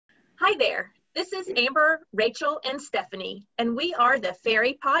Hi there, this is Amber, Rachel, and Stephanie, and we are the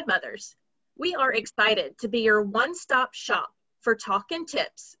Fairy Podmothers. We are excited to be your one-stop shop for talk and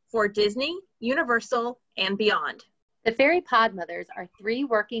tips for Disney, Universal, and beyond. The Fairy Podmothers are three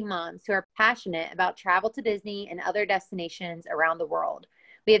working moms who are passionate about travel to Disney and other destinations around the world.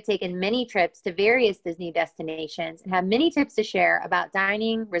 We have taken many trips to various Disney destinations and have many tips to share about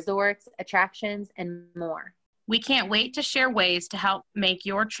dining, resorts, attractions, and more. We can't wait to share ways to help make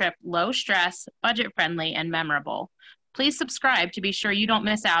your trip low stress, budget friendly, and memorable. Please subscribe to be sure you don't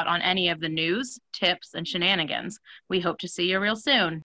miss out on any of the news, tips, and shenanigans. We hope to see you real soon.